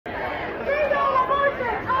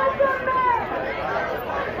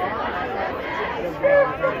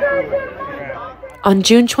On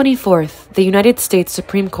June 24th, the United States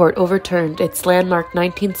Supreme Court overturned its landmark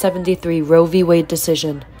 1973 Roe v. Wade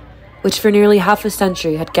decision, which for nearly half a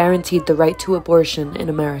century had guaranteed the right to abortion in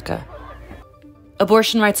America.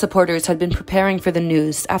 Abortion rights supporters had been preparing for the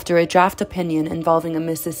news after a draft opinion involving a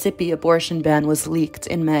Mississippi abortion ban was leaked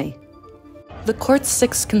in May. The court's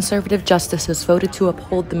 6 conservative justices voted to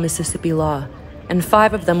uphold the Mississippi law, and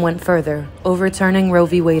 5 of them went further, overturning Roe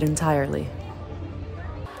v. Wade entirely.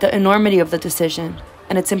 The enormity of the decision,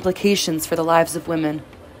 and its implications for the lives of women,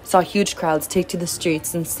 saw huge crowds take to the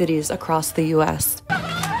streets in cities across the U.S.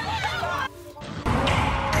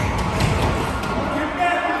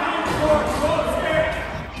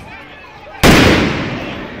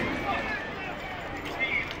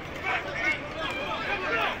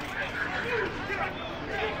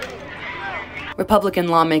 Republican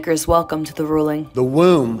lawmakers welcomed the ruling. The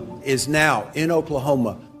womb is now, in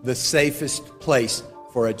Oklahoma, the safest place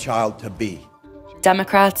for a child to be.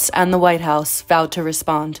 Democrats and the White House vowed to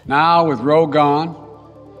respond. Now, with Roe gone,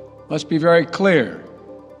 let's be very clear.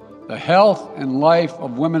 The health and life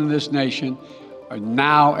of women in this nation are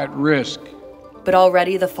now at risk. But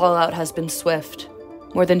already the fallout has been swift.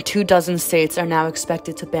 More than 24 states are now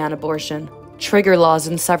expected to ban abortion. Trigger laws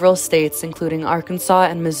in several states, including Arkansas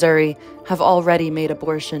and Missouri, have already made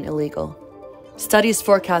abortion illegal. Studies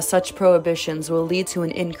forecast such prohibitions will lead to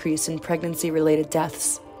an increase in pregnancy-related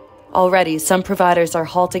deaths. Already, some providers are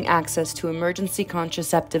halting access to emergency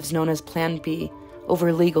contraceptives known as Plan B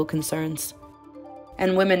over legal concerns.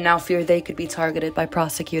 And women now fear they could be targeted by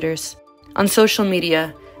prosecutors. On social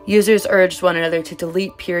media, users urged one another to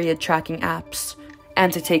delete period tracking apps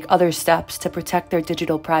and to take other steps to protect their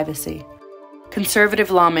digital privacy. Conservative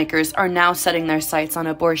lawmakers are now setting their sights on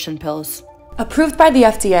abortion pills. Approved by the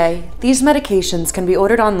FDA, these medications can be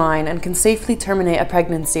ordered online and can safely terminate a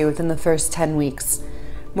pregnancy within the first 10 weeks.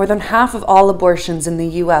 More than half of all abortions in the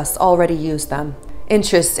U.S. already use them.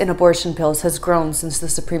 Interest in abortion pills has grown since the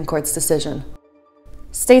Supreme Court's decision.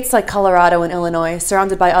 States like Colorado and Illinois,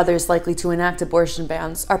 surrounded by others likely to enact abortion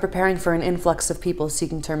bans, are preparing for an influx of people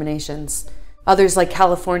seeking terminations. Others like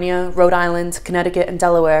California, Rhode Island, Connecticut, and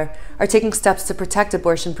Delaware are taking steps to protect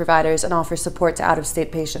abortion providers and offer support to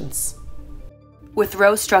out-of-state patients. With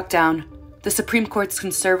Roe struck down, the Supreme Court's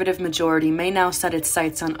conservative majority may now set its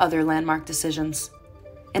sights on other landmark decisions.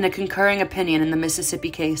 In a concurring opinion in the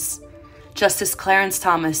Mississippi case, Justice Clarence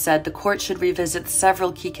Thomas said the court should revisit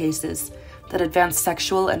several key cases that advance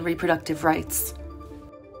sexual and reproductive rights.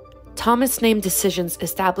 Thomas named decisions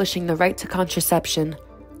establishing the right to contraception,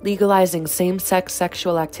 legalizing same-sex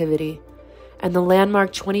sexual activity, and the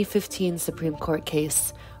landmark 2015 Supreme Court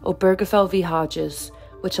case, Obergefell v. Hodges,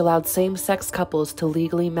 which allowed same-sex couples to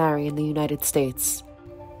legally marry in the United States.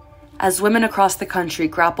 As women across the country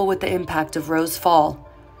grapple with the impact of Roe's fall,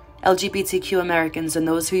 LGBTQ Americans and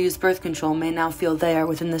those who use birth control may now feel they are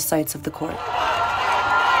within the sights of the court.